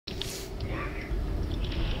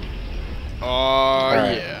Oh,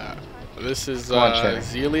 right. yeah. This is Channing.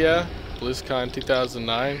 Zilea Blizzcon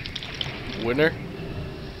 2009 winner.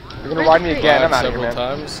 You're gonna ride me again. I'm out of here, Several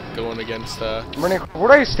man. times going against I'm running. Where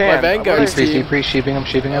do I stand? my Vanguards team. Pre sheeping him,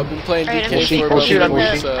 sheeping I've him. been playing Alright, DK I'm for about shooting, 2 I'm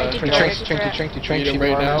weeks. Beat Him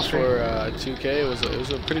right now for 2K. It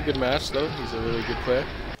was a pretty good match though. He's a really good player.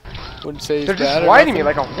 Wouldn't say he's They're bad just or riding me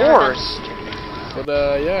nothing, like a horse.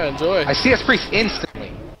 but yeah, enjoy. I see us priest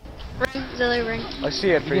instantly. Ring, Zilea, ring. I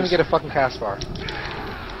see it. You're gonna get a fucking cast bar.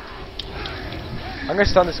 I'm gonna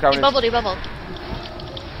stun this guy. He bubbled, he bubbled.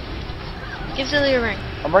 Give Zilea a ring.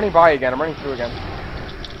 I'm running by again. I'm running through again.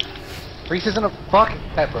 Priest isn't a fucking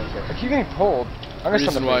pet broker. I keep getting pulled. I'm gonna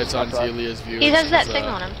stun the Reason why priest. it's on That's right. Zelea's view. He has that is, thing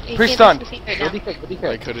on him. He Priest can't stunned. use his feet right Go now. DK,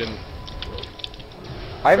 I couldn't.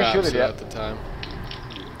 I haven't grab shielded it yet. at the time.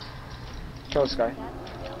 Kill this guy.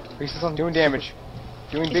 Priest is on Doing damage.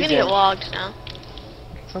 Doing He's big gonna get damage. logged now.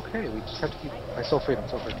 It's okay. We just have to keep. I still freedom.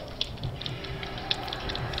 Still freedom.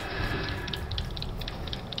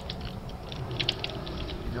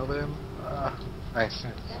 You know them. Nice.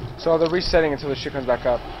 So they're resetting until the shit comes back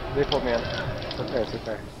up. They pulled me in. It's okay. It's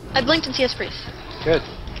okay. I blinked and CS Priest. Good.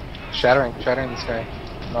 Shattering this guy.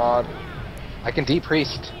 Nod. I can deep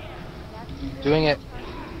priest. Doing it.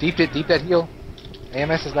 Deep that heal.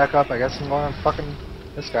 AMS is back up. I guess I'm going on fucking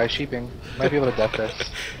this guy sheeping. Might be able to def this.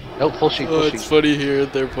 Nope, full sheep, Oh, full it's sheep. funny here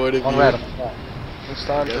at their point of On view. red. I'm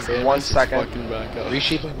stunned Guess for AMS 1 is second. fucking back up.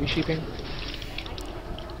 Resheeping.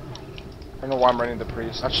 I don't know why I'm running the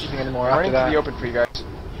priest. Not sheeping anymore I'm after running to that. the open for you guys.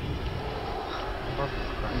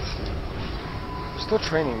 Still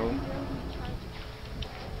training me.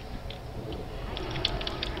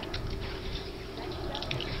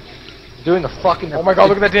 Doing a fucking. Oh my god,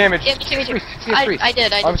 look at that damage. Yeah, me too. Priest, CS Priest. I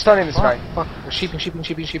did. I'm stunning this guy. Fuck. We're sheeping.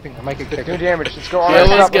 I might get kicked. Doing damage. Let's go. He Alright,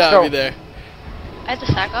 almost stop. Let's got go. me there. I had to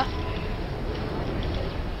stack off.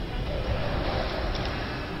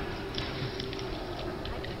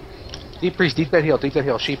 Deep priest, deep that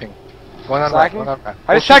heal, sheeping. Going on Slacking? right, going on right.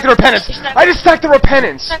 I just stacked the repentance. I just stacked the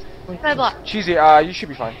repentance. I blocked. Cheesy, you should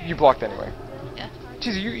be fine. You blocked anyway. Yeah.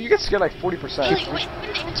 Cheesy, you get scared like 40%. Really? Why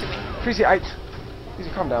you didn't answer me? Cheesy, Cheesy,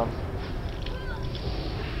 calm down.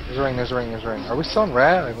 There's a ring. Are we still in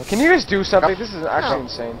red? Like, Can you guys do something? This is actually No.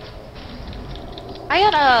 insane. I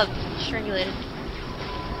got strangulated.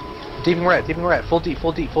 deeping red. Full deep.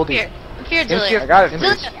 Here. I'm feared In Zilea. here. I got it.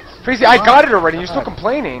 Zilea. Freezy, I got it already. You're still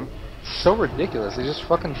complaining. So ridiculous. They just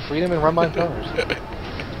fucking freed him and run my pillars.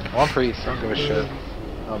 One priest. I don't give a shit.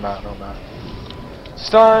 No, I'm not.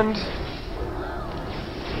 Stunned.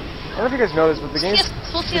 I don't know if you guys know this, but the game's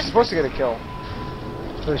Full you're CS. supposed to get a kill.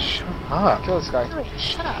 Just shut up. Kill this guy.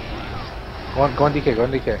 Shut up. Go on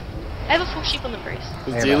DK. I have a full sheep on the priest.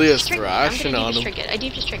 Zelea's Trinket. thrashing I'm on gonna him. deep just trinket. I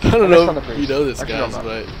deep just I trinket. don't I missed on know the if priest. you know this, Actually, guys, I'm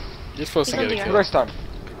not. but you're supposed to He's get a on Who kill. do I stun?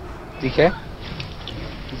 DK?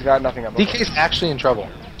 He's got nothing up. DK is actually in trouble.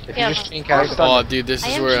 If Yeah, you just chain I'm cast. Oh, dude, this I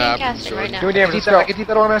is am where it chain happens, casting right Jordan. now. Doing damage. Deep Let's that, go. deep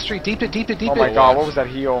that oil mastery. Deep it. Oh my god, what was that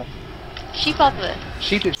heal? Sheep off of it.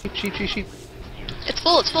 Sheep. It's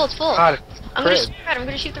full. God, I'm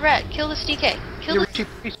gonna shoot the rat. Kill this DK. Kill You're this. sheep.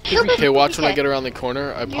 Kill this Okay, watch when I DK. get around the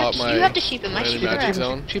corner. I pop my You have to sheep him. I enemy sheep the magic rat.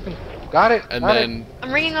 zone, Sheeping. Got it. and got it. then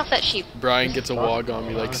I'm ringing off that sheep. Brian gets a wog on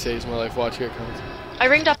me, like saves my life. Watch, here it comes. I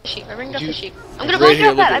ringed off the sheep. I'm Did gonna you- blanket Right here,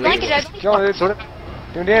 off that. I look at blanketed. Killing it. Sort of.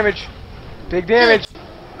 Doing damage. Big damage.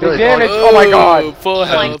 Really? Big damage. Oh my god. Full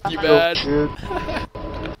health, you bad. Dude.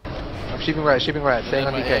 I'm sheeping rat. Staying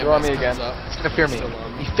on My DK. You're on me AMS again. comes up. It's gonna fear me. Still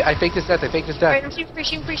on me. I faked his death. Right, I'm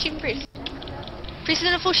sheeping priest. Priest is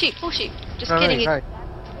in a full sheep. Just kidding. Nice.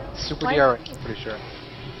 Super DR, pretty sure.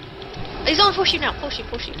 He's on full sheep now. Full sheep.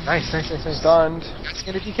 Nice. Stunned. That's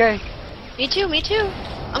gonna DK. Me too.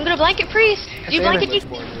 I'm gonna blanket priest. You blanket Yes,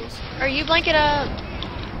 DK. Or you blanket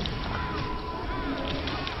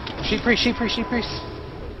Sheep priest.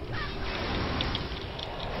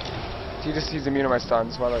 He's immune to my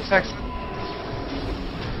stuns. Why do I Next. stun?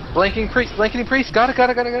 Blanking priest. Got it.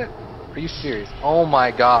 Are you serious? Oh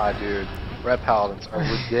my god, dude. Red paladins are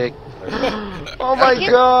ridiculous. Oh my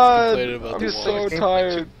can't- god. Complaining about I'm the so wall.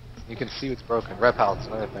 tired. You can see what's broken. Red paladins,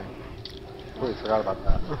 another thing. Completely forgot about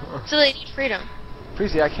that. so they need freedom.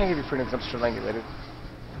 Freezy, I can't give you freedom because I'm strangulated.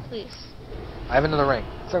 Please. I have another ring.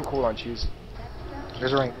 It's uncool on cheese.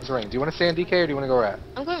 There's a ring. Do you want to stay on DK or do you want to go rat?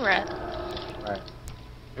 I'm going red. Alright.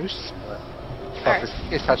 Fuck, Alright.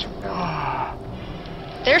 this is touching me now.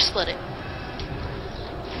 They're splitting.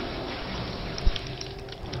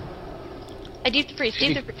 I deep the priest.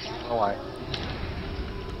 Oh, why?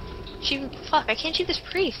 Fuck, I can't shoot this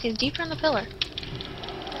priest. He's deeper in the pillar.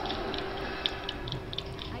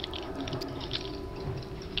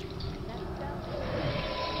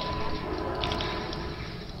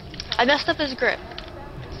 I messed up his grip.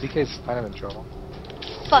 DK's kind of in trouble.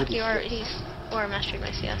 Fuck, he's or mastering my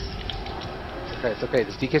CS. It's okay.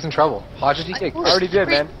 This DK's in trouble. Hodge a DK. I already did,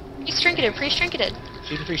 man. He's trinketed, priest trinketed.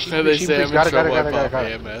 Sheeping free, So they say I'm in got it. trouble, I pop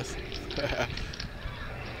AMS.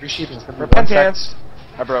 Free sheeping. Repentance.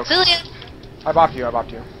 I broke. Zilea, I bopped you. I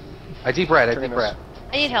bopped you. I deep red. Triggering red.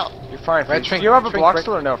 I need help. You're fine, Red Freeze. trink- Do you have a trink- block red-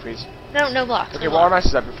 still or no, Freeze? No blocks. Okay, well, our match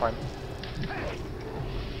is up. You're fine.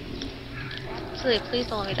 Zilea, please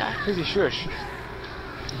don't let me die. Freeze, shush.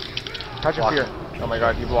 How'd you Block. fear? Oh my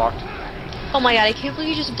god, you blocked. Oh my god, I can't believe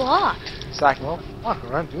you just blocked. Sacking. Well, fuck.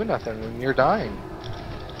 We're not doing nothing. And you're dying.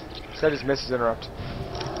 Said his misses interrupt.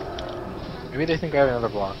 Maybe they think I have another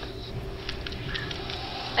block.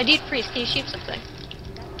 I need priest. Can you shoot something?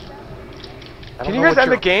 I don't Can know you guys what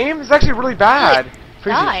end the you're- game? It's actually really bad.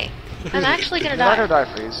 Freeze, Die. I'm actually gonna You're not die. gonna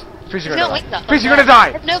die, Freeze. Freeze, you're No, gonna wait, die. no. Freeze, you're gonna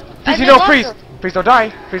die! No, Freeze, you know, Freeze! Freeze, don't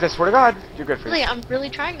die! Freeze, I swear to God. You're good, Freeze. Zilea, I'm really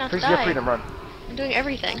trying not to Freeze, you have die. freedom, run. I'm doing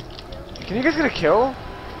everything. Can you guys get a kill?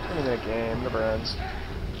 I'm in the game, never ends.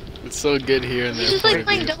 It's so good here and He's there. just like for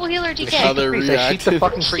playing you. double healer DK. How they're Priest, I sheep the reacting.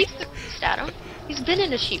 fucking priest. Sheep the priest, Adam. He's been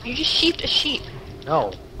in a sheep. You just sheeped a sheep.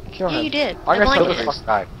 No. Kill Yeah, him. you did. I'm gonna I kill Kill the blinded this priest.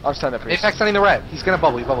 fucking guy. I'm sending the priest. Apex sending the red. He's gonna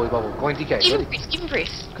bubble. Bubble. Going DK. Even Ready? priest. Even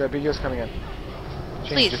priest. Good, Big Yo's coming in.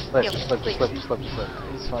 Please, Just slip. heal, Just slip. please. Just slip.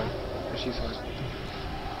 He's fine. Or she's fine.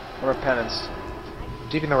 I'm repentance.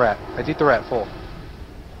 Deeping the rat. I deep the rat full.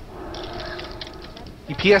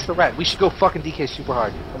 He PS the rat. We should go fucking DK super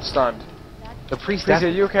hard. I'm stunned. The priest. Freeze, are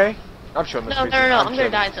you okay? I'm showing this No, Freeze. I'm gonna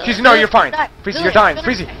kidding. die. Zilea. Freeze, no, you're fine. Die. Freeze, Zilea, you're dying. Zilea,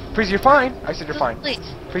 Freeze, Freeze, you're fine. I said you're fine. Please.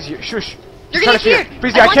 Freeze, you shush. You're Trying getting to fear. feared.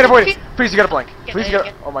 Freeze, I I want can't you avoid to it. Freeze, you gotta blink. Yeah, Freeze, you yeah,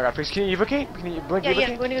 gotta. Oh my god, Freeze, can you evocate? Can you blink? Yeah, Evocate?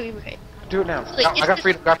 I'm going to go evocate. Do it now. Zilea, I got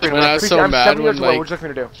freedom. Got freedom. When I was Freeze, so I'm mad 7 when years away. like What would you like me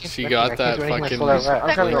to do? she I got can't that do anything fucking. until that rat.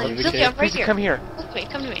 I'm coming over. Zilea, Zilea, I'm right Freeze, here. come here.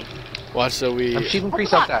 Come to me. Watch so we. I'm shooting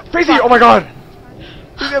priest off that. Freeze, oh my god.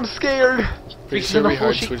 Freeze, I'm scared. Pretty Priest is sure in a we full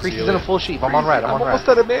hard sheep. towards Priest is in a Zilea. full sheep. I'm on red. I'm I'm on almost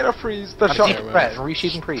red. at a mana freeze. The I'm shot. deep red. And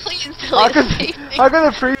resheeping priest. Please, How Zilea, come save me. how come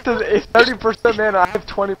the priest is 30% mana? I have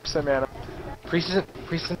 20% mana. Priest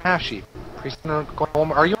isn't half sheep. Priest isn't going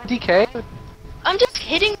home. Are you on DK? I'm just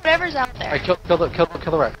hitting whatever's out I there. kill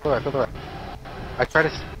the rat. Kill the rat. I try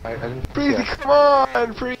to. I didn't. Freeze, Yeah. come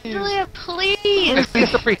on, freeze. Zilea, I please. see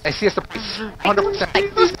us the priest. I see us the priest. I can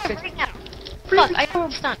 100%. right now. Fuck, I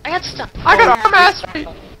got stunned. I got stunned. I got arm mastery.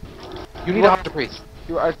 You need to hop the priest.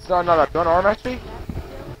 It's not. You want arm mastery?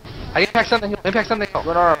 I impact something. Impact something. You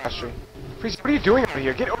want arm mastery? Freeze, what are you doing over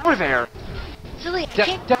here? Get over there. Zilea, I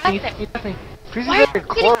can't Definitely. get there. Definitely. Freeze Why is are you like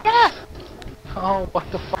getting close. death? Oh, what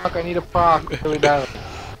the fuck? I need a proc really bad.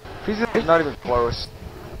 Freeze is not even close.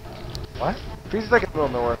 What? Freeze is like in the middle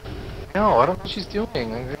of nowhere. No, I don't know what she's doing. I'm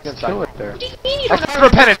gonna Get kill it there. What do you mean you I don't stuck know? the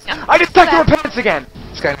repentance. I just stuck the repentance again.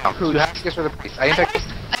 This guy now. You have to get rid of the priest. I impact.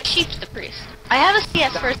 I sheeped the priest. I have a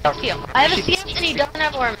CS for a heal. I have a CS and he doesn't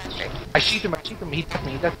have Aura Mastery. I sheep him. He death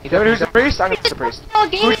me. You know who's the priest? I'm gonna the priest. All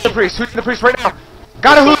game. Who's the priest? Who's the priest right now?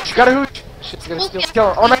 Got a hooch. Got a hooch. Shit's gonna steal.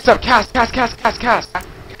 Kill him. Oh, next up. Cast.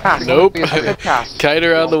 Cast. Nope. Cast. Kite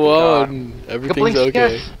around the Oh, wall God. and The everything's blink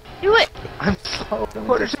okay. yes. Do it. I'm slow.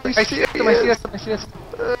 What is I see it. I see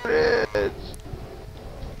it.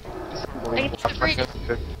 I need the priest.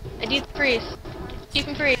 I need the priest. Sheep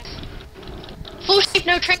and priest. Full sheep,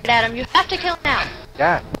 no trinket, Adam. You have to kill him now.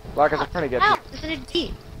 Yeah. Black, I'm trying to get Ow, you. this is a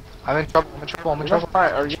D. I'm in trouble. I'm in You're trouble.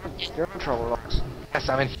 fine. Or you're in trouble, Lux. Yes,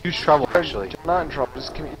 I'm in huge trouble actually. You're not in trouble.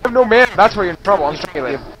 Just give me. You have no man. That's where you're in trouble. I'm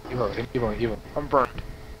trying to Evo. I'm burned.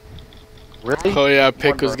 Really? Oh yeah,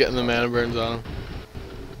 Pick was Wonder. getting the mana burns on him.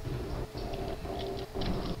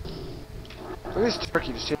 Look at this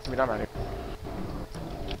turkey just chasing me down out here.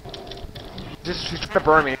 He's trying to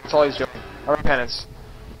burn me. That's all he's doing. I'm repentance.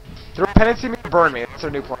 The repentance me to burn me. That's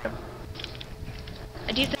their new plan.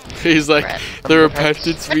 I need the He's like, Red. the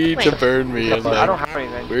repentance me to burn me, and I don't like, have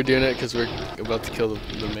anything. we're doing it because we're about to kill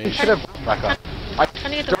the You main. should have back up. I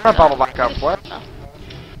trying to get the don't have bubble back up. What?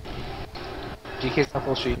 GK's not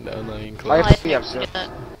full sheet. No, not even I close. have I CF do soon. that.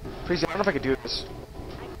 Freeze, I don't know if I can do this.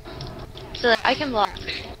 So I can block.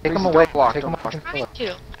 Take Freeze, him away. don't block, Take him don't away. block. Trying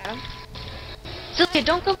to, Adam. Zilea,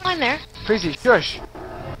 don't go blind there. Freezy, shush!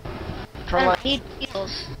 Try I my. don't need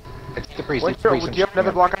heals. It's the priest. Wait, It's the priest. do you have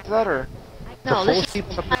another block after that, or? No, full this sheep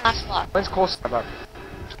is of the my last block. When's Cole snap up?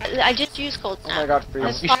 I just used cold Oh my snap. god, That's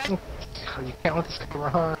Freeze. You fine. shouldn't- You can't let this guy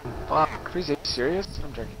run. Fuck. Freeze, are you serious?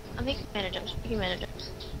 I'm joking. I'm making mana jumps. Making mana jumps.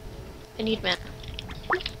 I need mana.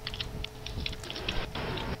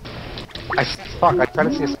 Fuck. I try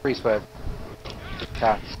to see this priest, but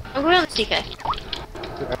cats. I'm going on the CK.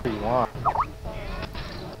 Do whatever you want.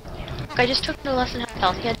 Look, I just took no less than half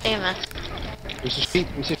health. He had AMS. We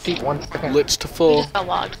should cheat 1 second. Lich to He full. just got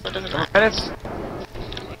wogged, so it doesn't matter. And it's.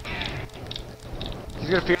 He's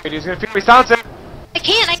gonna fear me, he's gonna fear me. Silence him! I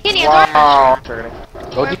can't, he has Wow, I'm targeting.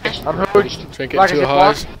 Go deep. I'm hooged. Trinket Black, too is it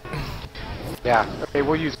hard. blocked? Yeah. Okay,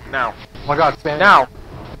 we'll use it now. Oh my god, spam. Now!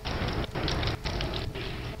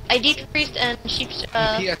 I deep priest and sheep. PS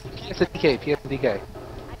and DK. PS and DK.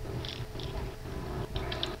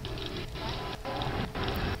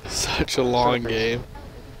 Such a long game.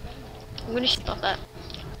 I'm gonna shoot off that.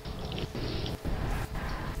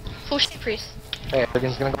 Full sheep priest. Hey,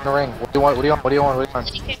 everything's gonna go in the ring. What do you want? What do you want? What do you want? What do you On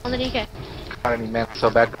want? the DK. On the DK. God, I need man so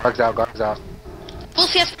bad. Guards out. Guards out. Full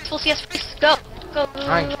CS priest. Go. Go.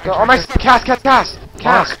 Trying. Go, oh my, cast!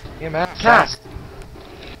 Cast! Yeah, man. Cast!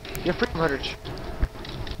 You're freaking Huddridge.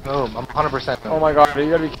 Boom. I'm 100%. Oh my god, you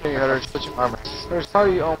gotta be kidding me, Huddridge. Switch armor. There's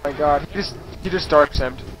probably, oh my god. He just dark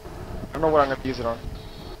simmed. I don't know what I'm gonna use it on.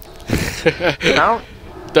 Mount?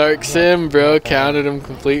 Dark Sim, bro. Counted him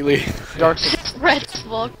completely. Dark sim. Red just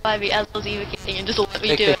walked by me as I was evocating and just let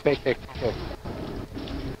me do it. Fake.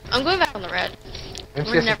 I'm going back on the red. Let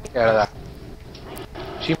me We're see never- out of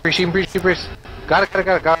that. Sheep priest. Got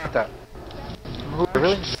that.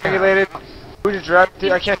 Really? Regulated. Who just dragged?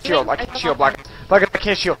 Dude, I can't shield. I can't shield. Black. I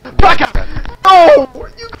can't shield. Black out! No!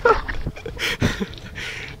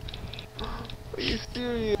 Are you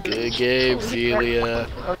serious? Good game, Zilea.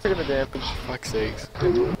 I'm taking the damage. Fuck's sakes.